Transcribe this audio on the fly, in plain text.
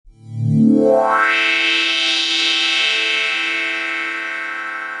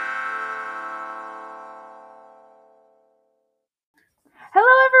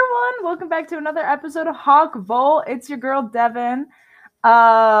back to another episode of Hawk Volt. It's your girl Devin.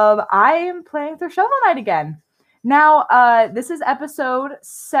 I am playing through Shovel Knight again. Now, this is episode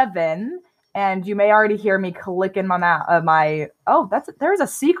 7, and you may already hear me clicking my. Oh, there's a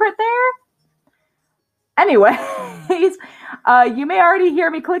secret there. Anyways, you may already hear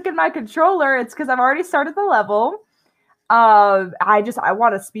me clicking my controller. It's because I've already started the level. I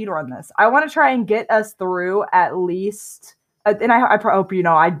want to speed run this. I want to try and get us through at least. And I hope you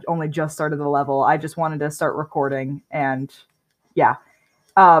know I only just started the level. I just wanted to start recording, and yeah.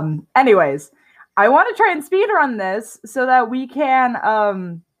 Anyways, I want to try and speed run this so that we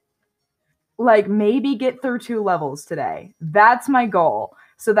can like maybe get through 2 levels today. That's my goal.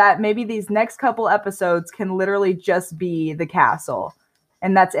 So that maybe these next couple episodes can literally just be the castle.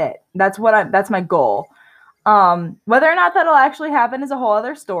 And that's it. That's my goal. Whether or not that'll actually happen is a whole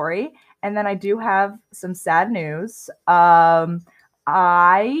other story. And then I do have some sad news.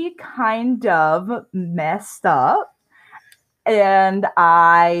 I kind of messed up and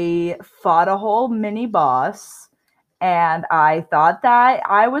I fought a whole mini boss and I thought that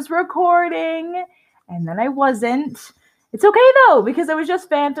I was recording and then I wasn't. It's okay though, because it was just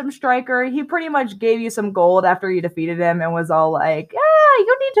Phantom Striker. He pretty much gave you some gold after you defeated him and was all like,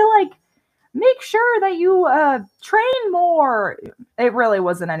 you need to like make sure that you train more. It really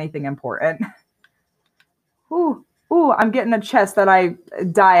wasn't anything important. Ooh, I'm getting a chest that I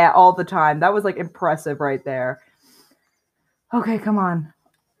die at all the time. That was like impressive right there. Okay, come on.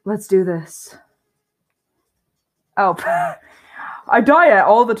 Let's do this. Oh, I die at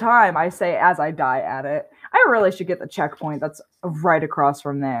all the time. I say as I die at it. I really should get the checkpoint that's right across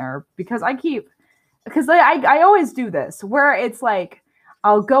from there because I always do this where it's like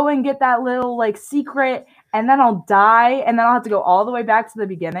I'll go and get that little like secret and then I'll die and then I'll have to go all the way back to the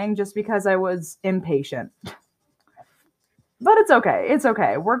beginning just because I was impatient. But it's okay. It's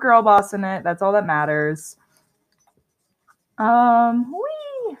okay. We're girl bossing it. That's all that matters.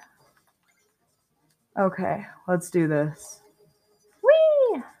 Whee! Okay, let's do this.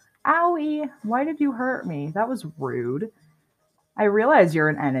 Whee! Owie! Why did you hurt me? That was rude. I realize you're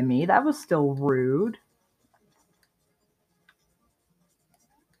an enemy. That was still rude.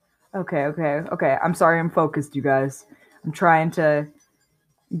 Okay. I'm sorry I'm focused, you guys. I'm trying to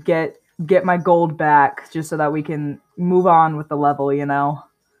get my gold back just so that we can move on with the level, you know?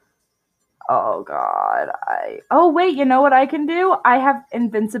 Oh, God. Oh, wait, you know what I can do? I have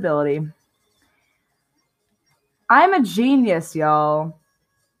invincibility. I'm a genius, y'all.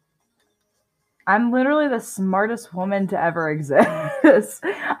 I'm literally the smartest woman to ever exist.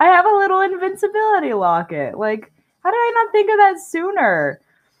 I have a little invincibility locket. Like, how did I not think of that sooner?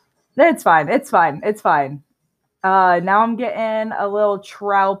 It's fine. Now I'm getting a little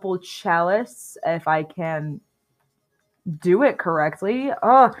Troupple Chalice, if I can do it correctly.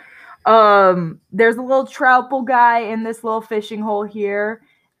 There's a little Troupple guy in this little fishing hole here,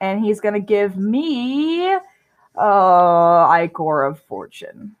 and he's gonna give me Ichor of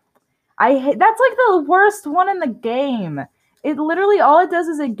Fortune. That's like the worst one in the game. It literally all it does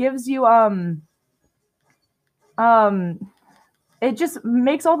is it gives you it just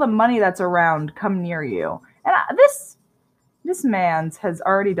makes all the money that's around come near you. And this man's has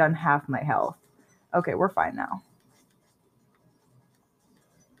already done half my health. Okay, we're fine now.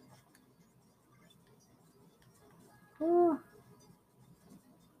 Ooh.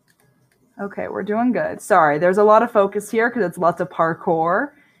 Okay, we're doing good. Sorry, there's a lot of focus here because it's lots of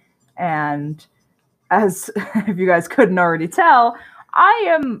parkour. And as if you guys couldn't already tell, I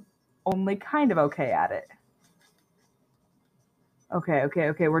am only kind of okay at it.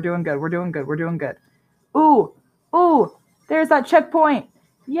 Okay, we're doing good. Ooh, there's that checkpoint.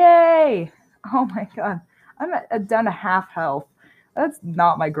 Yay! Oh my God, I'm down to half health. That's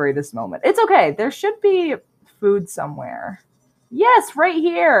not my greatest moment. It's okay. There should be food somewhere. Yes, right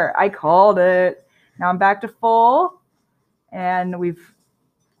here. I called it. Now I'm back to full. And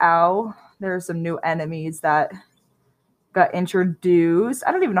there's some new enemies that got introduced.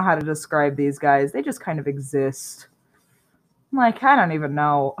 I don't even know how to describe these guys. They just kind of exist. Like, I don't even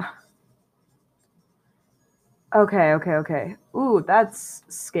know. Okay. Ooh, that's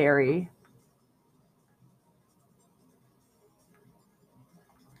scary.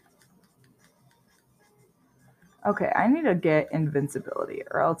 Okay, I need to get invincibility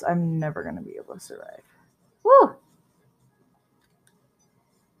or else I'm never going to be able to survive. Woo!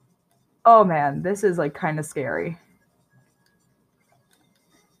 Oh man, this is like kind of scary.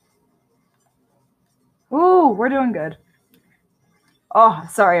 Ooh, we're doing good. Oh,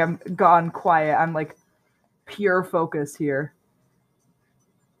 sorry, I'm gone quiet. I'm like pure focus here.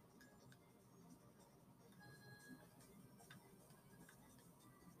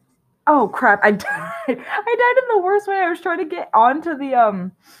 Oh crap! I died. I died in the worst way. I was trying to get onto the I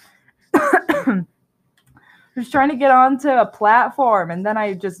was trying to get onto a platform, and then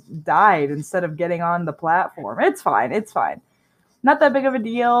I just died instead of getting on the platform. It's fine. It's fine. Not that big of a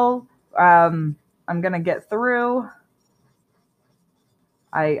deal. I'm gonna get through.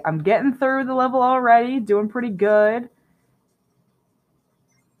 I'm getting through the level already. Doing pretty good.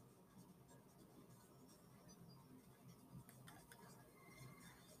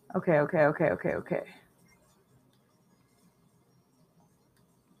 Okay. Okay. Okay. Okay. Okay.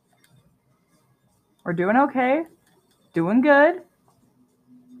 We're doing okay. Doing good.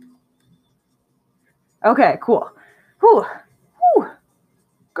 Okay, cool. Whew. Whew.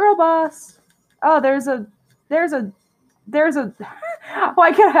 Girl boss. Oh, there's a oh,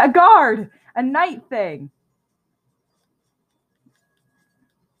 I get a guard. A knight thing.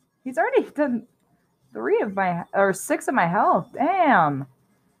 He's already done 6 of my health. Damn.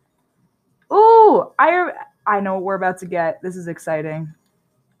 Ooh, I know what we're about to get. This is exciting.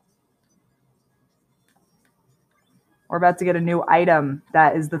 We're about to get a new item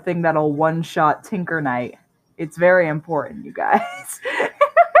that is the thing that'll one-shot Tinker Knight. It's very important, you guys.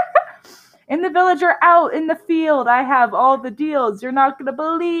 In the village or out in the field, I have all the deals. You're not going to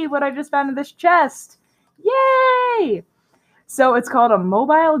believe what I just found in this chest. Yay! So it's called a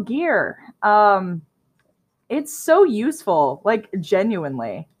mobile gear. It's so useful, like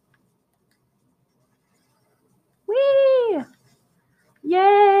genuinely. Whee!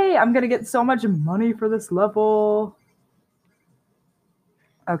 Yay! I'm going to get so much money for this level.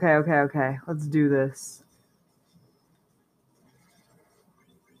 Okay, okay, okay. Let's do this.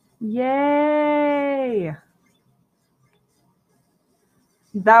 Yay!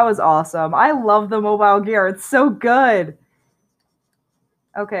 That was awesome. I love the mobile gear. It's so good.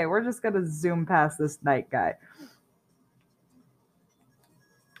 Okay, we're just gonna zoom past this knight guy.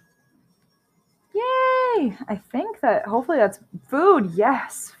 Yay! I think that hopefully that's food.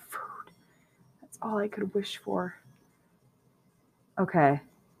 Yes, food. That's all I could wish for. Okay.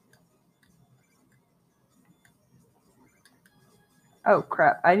 Oh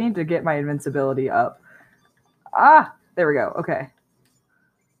crap, I need to get my invincibility up. Ah, there we go. Okay.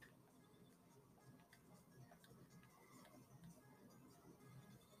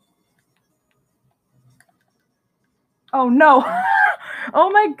 Oh no.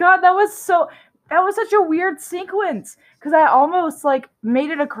 Oh my god, that was such a weird sequence cuz I almost like made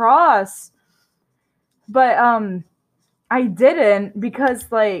it across. But I didn't because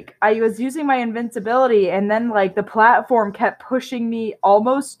like I was using my invincibility and then like the platform kept pushing me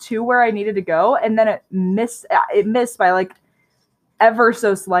almost to where I needed to go and then it missed by like ever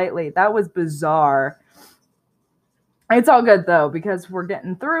so slightly. That was bizarre. It's all good though because we're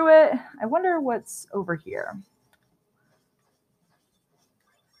getting through it. I wonder what's over here.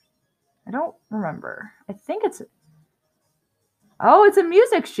 I don't remember. I think it's Oh, it's a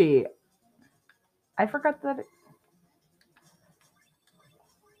music sheet. I forgot that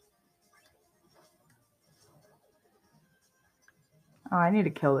Oh, I need to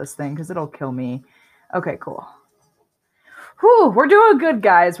kill this thing because it'll kill me. Okay, cool. Whew, we're doing good,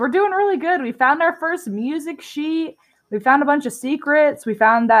 guys. We're doing really good. We found our first music sheet. We found a bunch of secrets. We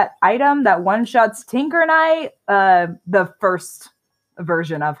found that item that one-shots Tinker Knight, the first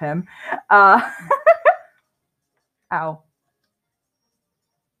version of him. Ow. Oh,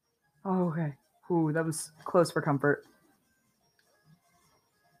 okay. Ooh, that was close for comfort.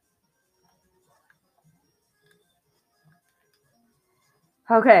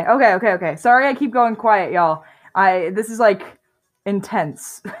 Okay, okay, okay, okay. Sorry I keep going quiet, y'all. This is like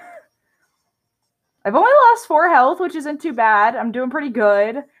intense. I've only lost 4 health, which isn't too bad. I'm doing pretty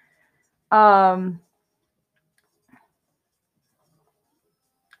good.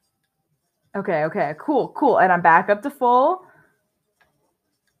 Okay, okay, cool, cool. And I'm back up to full.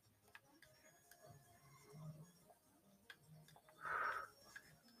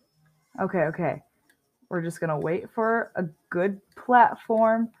 Okay, okay. We're just gonna wait for a good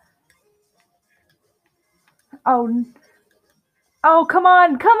platform. Oh, oh, come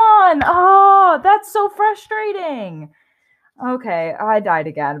on, come on. Oh, that's so frustrating. Okay, I died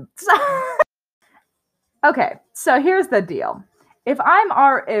again. Okay, so here's the deal. If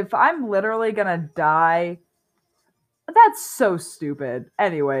I'm literally gonna die, that's so stupid.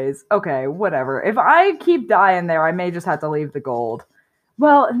 Anyways, okay, whatever. If I keep dying there, I may just have to leave the gold.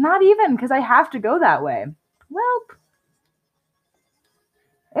 Well, not even, because I have to go that way. Well,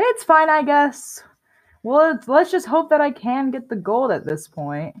 it's fine, I guess. Well, let's just hope that I can get the gold at this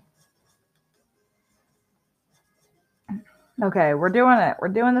point. Okay, we're doing it. We're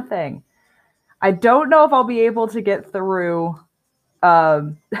doing the thing. I don't know if I'll be able to get through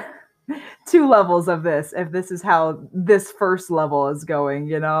 2 levels of this, if this is how this first level is going,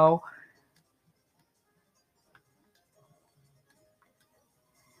 you know?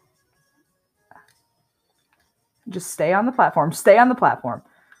 Just stay on the platform. Stay on the platform.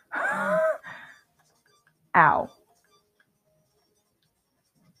 Ow.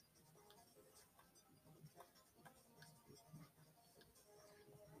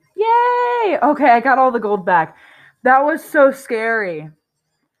 Yay! Okay, I got all the gold back. That was so scary.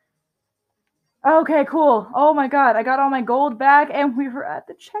 Okay, cool. Oh my god, I got all my gold back and we were at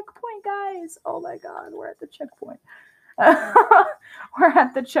the checkpoint, guys. Oh my god, we're at the checkpoint. We're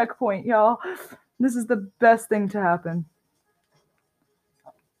at the checkpoint, y'all. This is the best thing to happen.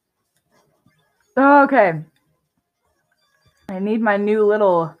 Okay. I need my new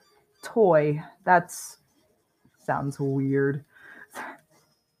little toy. That's sounds weird.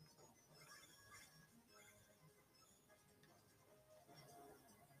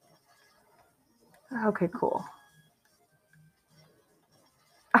 Okay, cool.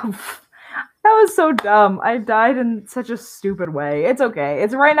 Oh, that was so dumb. I died in such a stupid way. It's okay.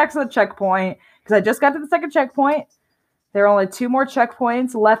 It's right next to the checkpoint because I just got to the second checkpoint. There are only 2 more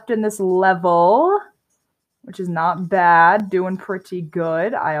checkpoints left in this level, which is not bad. Doing pretty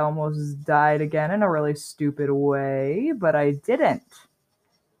good. I almost died again in a really stupid way, but I didn't.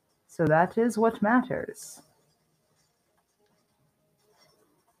 So that is what matters.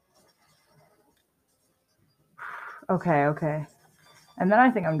 Okay, okay. And then I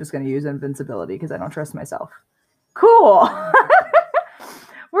think I'm just going to use invincibility because I don't trust myself. Cool!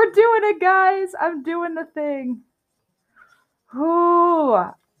 We're doing it, guys! I'm doing the thing. Ooh,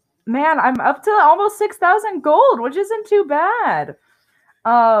 man, I'm up to almost 6,000 gold, which isn't too bad.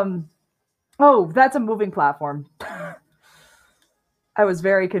 Oh, that's a moving platform. I was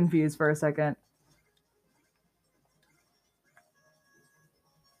very confused for a second.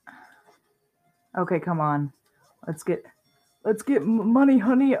 Okay, come on. Let's get money,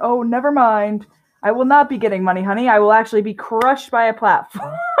 honey. Oh, never mind. I will not be getting money, honey. I will actually be crushed by a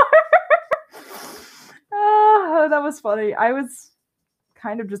platform. Oh, that was funny. I was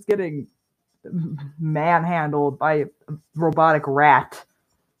kind of just getting manhandled by a robotic rat.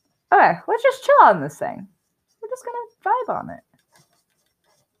 Okay, let's just chill on this thing. We're just gonna vibe on it.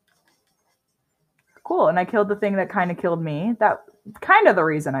 Cool, and I killed the thing that kind of killed me. That kind of the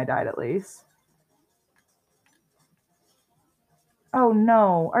reason I died, at least. Oh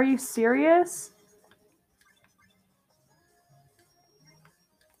no, are you serious?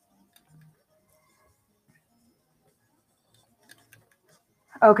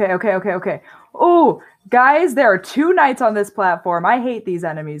 Okay, okay, okay, okay. Oh, guys, there are 2 knights on this platform. I hate these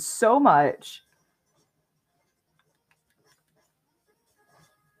enemies so much.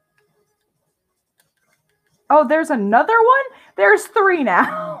 Oh, there's another one? There's 3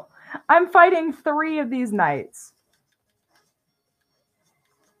 now. I'm fighting 3 of these knights.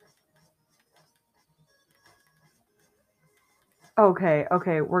 Okay,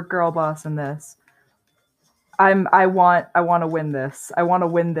 okay, we're girl bossing this. I want to win this. I want to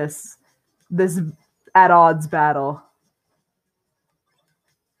win this at odds battle.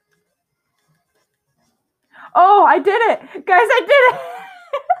 Oh, I did it! Guys, I did it!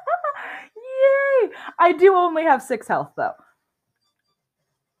 Yay! I do only have 6 health though.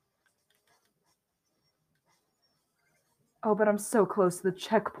 Oh, but I'm so close to the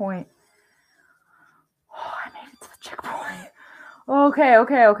checkpoint. Oh, I made it to the checkpoint. Okay,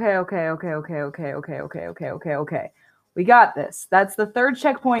 okay, okay, okay, okay, okay, okay, okay, okay, okay, okay, okay. We got this. That's the 3rd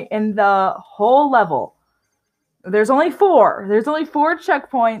checkpoint in the whole level. There's only 4. There's only 4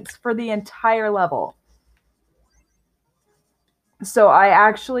 checkpoints for the entire level. So I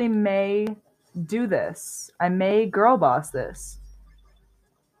actually may do this. I may girl boss this.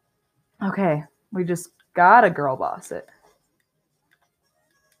 Okay, we just gotta girl boss it.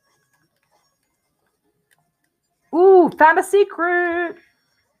 Ooh, found a secret!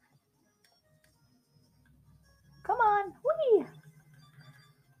 Come on, whee!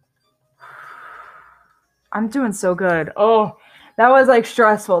 I'm doing so good. Oh, that was like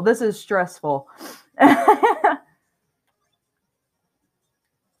stressful. This is stressful.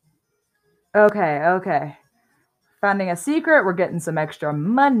 Okay, okay. Finding a secret. We're getting some extra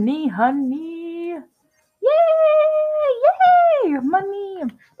money, honey. Yay! Yay! Money.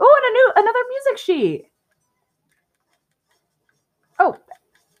 Oh, and another music sheet. Oh,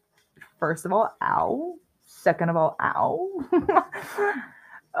 first of all, ow. Second of all, ow.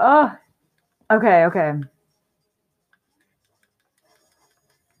 Oh, okay, okay.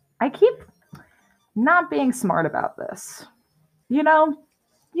 I keep not being smart about this. You know?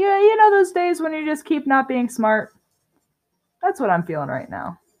 Yeah, you know those days when you just keep not being smart? That's what I'm feeling right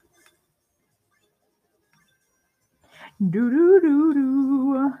now. Do do do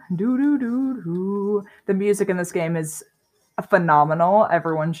do do do do do. The music in this game is phenomenal.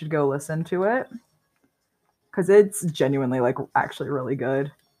 Everyone should go listen to it because it's genuinely like actually really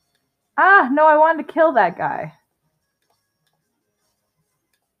good. Ah, no, I wanted to kill that guy.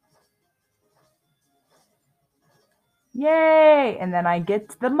 Yay! And then I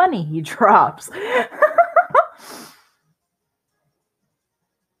get the money he drops. I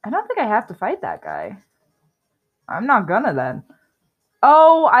don't think I have to fight that guy. I'm not gonna then.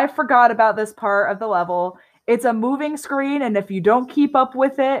 Oh, I forgot about this part of the level. It's a moving screen, and if you don't keep up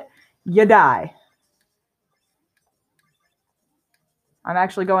with it, you die. I'm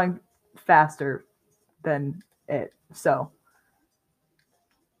actually going faster than it, so.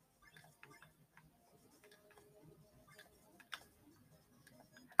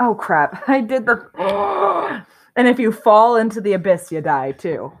 Oh crap, I did the. And if you fall into the abyss, you die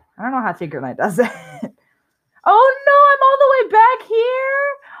too. I don't know how Tinker Knight does it. Oh no, I'm all the way back here.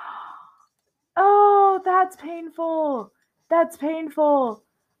 Oh, that's painful. That's painful.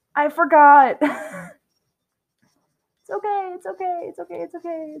 I forgot. It's okay. It's okay. It's okay. It's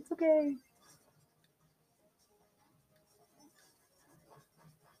okay. It's okay.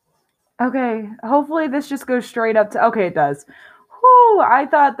 Okay. Hopefully this just goes straight up to. Okay, it does. Whew, I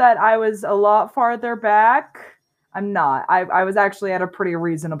thought that I was a lot farther back. I'm not. I was actually at a pretty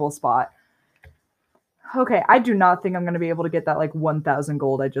reasonable spot. Okay, I do not think I'm going to be able to get that like 1,000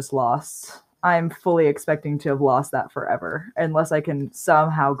 gold I just lost. I'm fully expecting to have lost that forever, unless I can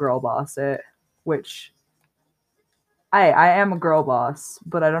somehow girl boss it, which I am a girl boss,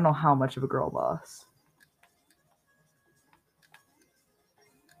 but I don't know how much of a girl boss.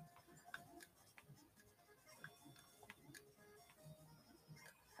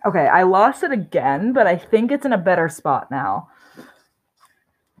 Okay, I lost it again, but I think it's in a better spot now.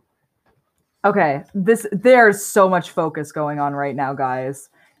 Okay, there's so much focus going on right now, guys.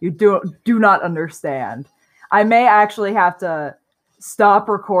 You do not understand. I may actually have to stop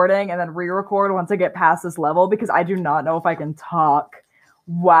recording and then re-record once I get past this level because I do not know if I can talk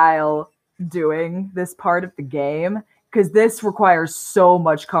while doing this part of the game because this requires so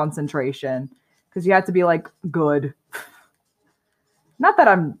much concentration because you have to be like good. Not that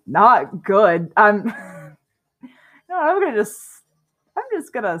I'm not good. No, I'm just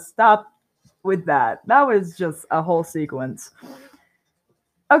gonna stop with that. That was just a whole sequence.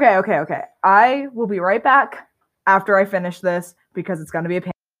 Okay. I will be right back after I finish this because it's gonna be a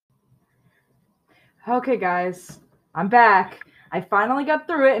pain. Okay, guys, I'm back. I finally got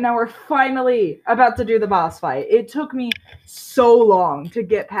through it, and now we're finally about to do the boss fight. It took me so long to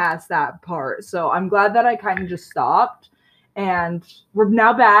get past that part, so I'm glad that I kind of just stopped. And we're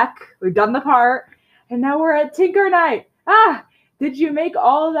now back. We've done the part, and now we're at Tinker Knight. Ah, did you make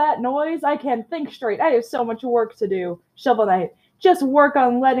all that noise? I can't think straight. I have so much work to do. Shovel Knight, just work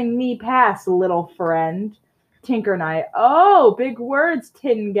on letting me pass, little friend. Tinker Knight, oh, big words,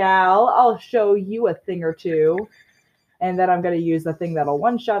 Tin Gal. I'll show you a thing or two. And then I'm going to use the thing that'll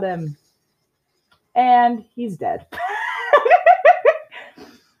one-shot him. And he's dead.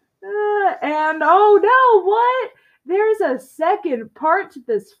 And oh no, what? There's a second part to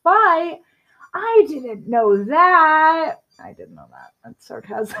this fight. I didn't know that. I didn't know that. That's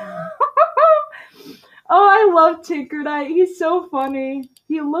sarcasm. Oh, I love Tinker Knight. He's so funny.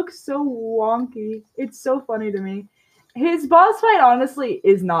 He looks so wonky. It's so funny to me. His boss fight, honestly,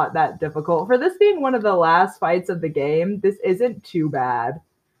 is not that difficult. For this being one of the last fights of the game, this isn't too bad.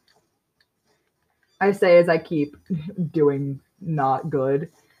 I say as I keep doing not good.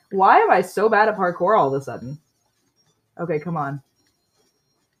 Why am I so bad at parkour all of a sudden? Okay, come on.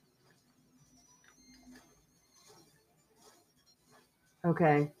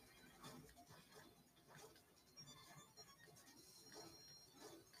 Okay.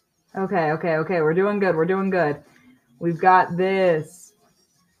 Okay. We're doing good. We're doing good. We've got this.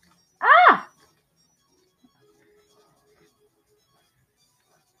 Ah!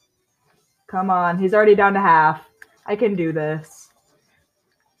 Come on. He's already down to half. I can do this.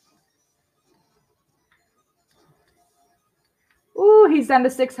 Ooh, he's down to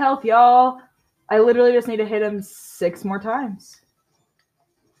 6 health, y'all. I literally just need to hit him 6 more times.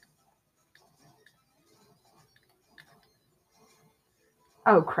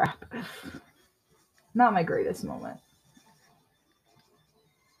 Oh, crap. Not my greatest moment.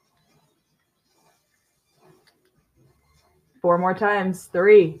 Four more times.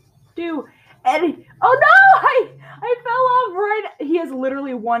 3, 2, and oh no! I fell off right. He has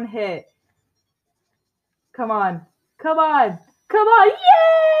literally 1 hit. Come on. Come on. Come on. Yay!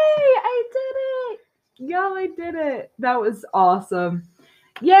 I did it. Yo, I did it. That was awesome.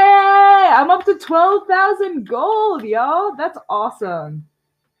 Yay! I'm up to 12,000 gold, yo. That's awesome.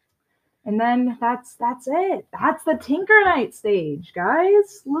 And then that's it. That's the Tinker Knight stage,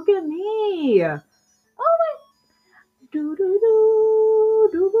 guys. Look at me. Oh my. Do, do, do,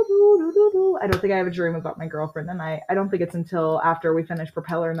 do, do, do, do, do. I don't think I have a dream about my girlfriend tonight. I don't think it's until after we finish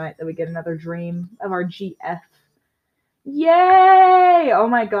Propeller Night that we get another dream of our GF. Yay! Oh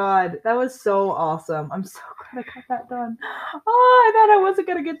my god, that was so awesome. I'm so glad I got that done. Oh, I thought I wasn't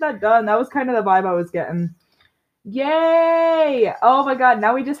gonna get that done. That was kind of the vibe I was getting. Yay! Oh my god,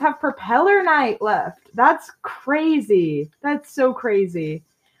 now we just have Propeller Night left. That's crazy. That's so crazy.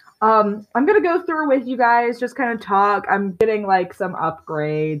 I'm gonna go through with you guys, just kind of talk. I'm getting like some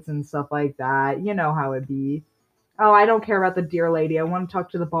upgrades and stuff like that. You know how it be. Oh, I don't care about the deer lady. I want to talk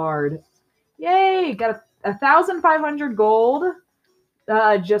to the bard. Yay! Got 1,500 gold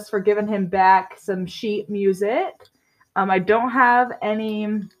just for giving him back some sheet music. I don't have any.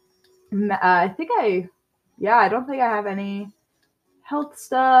 I don't think I have any health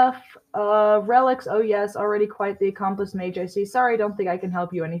stuff. Relics. Oh yes, already quite the accomplished mage. I see. Sorry, don't think I can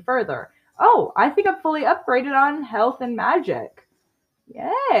help you any further. Oh, I think I'm fully upgraded on health and magic.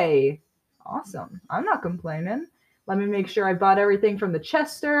 Yay! Awesome. I'm not complaining. Let me make sure I bought everything from the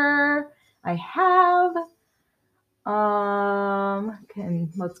Chester. I have.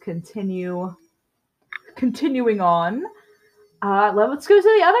 Let's continue. Continuing on. Let's go to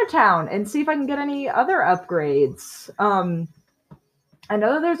the other town and see if I can get any other upgrades. I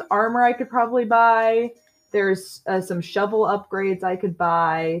know that there's armor I could probably buy. There's some shovel upgrades I could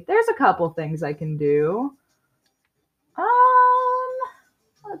buy. There's a couple things I can do.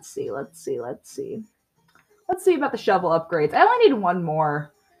 Let's see. Let's see about the shovel upgrades. I only need one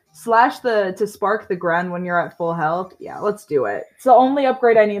more. Slash to spark the ground when you're at full health. Yeah, let's do it. It's the only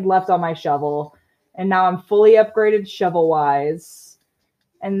upgrade I need left on my shovel. And now I'm fully upgraded shovel-wise.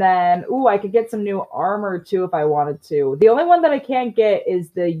 And then, I could get some new armor too if I wanted to. The only one that I can't get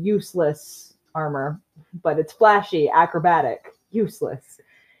is the useless armor. But it's flashy, acrobatic, useless.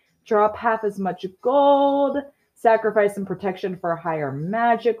 Drop half as much gold. Sacrifice some protection for a higher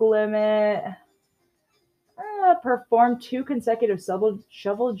magic limit. Perform 2 consecutive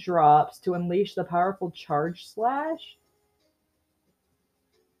shovel drops to unleash the powerful charge slash.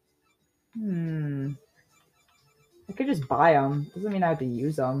 I could just buy them. Doesn't mean I have to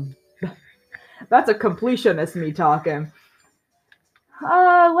use them. That's a completionist me talking.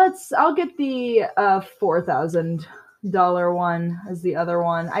 I'll get the $4,000 one as the other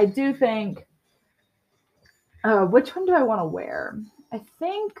one. I do think. Which one do I want to wear? I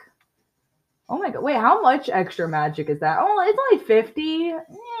think. Oh my god! Wait, how much extra magic is that? Oh, it's only 50.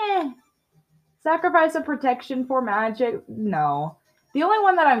 Sacrifice of protection for magic. No. The only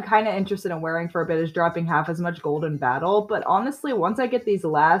one that I'm kind of interested in wearing for a bit is dropping half as much gold in battle. But honestly, once I get these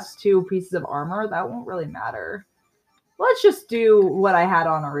last 2 pieces of armor, that won't really matter. Let's just do what I had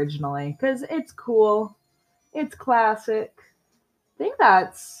on originally, because it's cool. It's classic. I think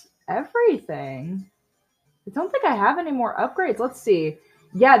that's everything. I don't think I have any more upgrades. Let's see.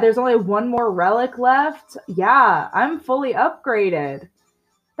 Yeah, there's only one more relic left. Yeah, I'm fully upgraded.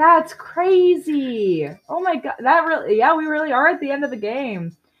 That's crazy. Oh my god, we really are at the end of the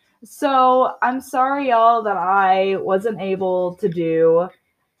game. So I'm sorry, y'all, that I wasn't able to do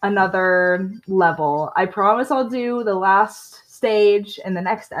another level. I promise I'll do the last stage in the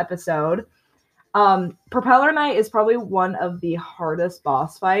next episode. Propeller Night is probably one of the hardest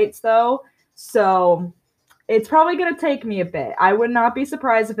boss fights, though. So it's probably going to take me a bit. I would not be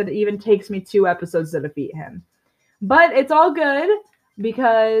surprised if it even takes me 2 episodes to defeat him. But it's all good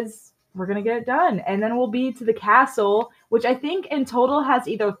because we're going to get it done. And then we'll be to the castle, which I think in total has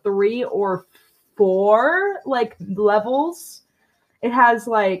either 3 or 4 levels. It has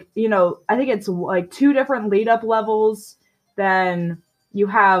I think it's 2 different lead up levels. Then you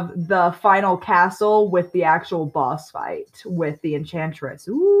have the final castle with the actual boss fight with the Enchantress.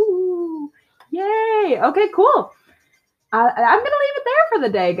 Ooh. Yay! Okay, cool. I'm going to leave it there for the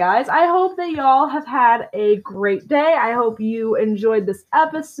day, guys. I hope that y'all have had a great day. I hope you enjoyed this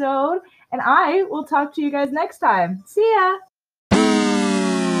episode. And I will talk to you guys next time. See ya!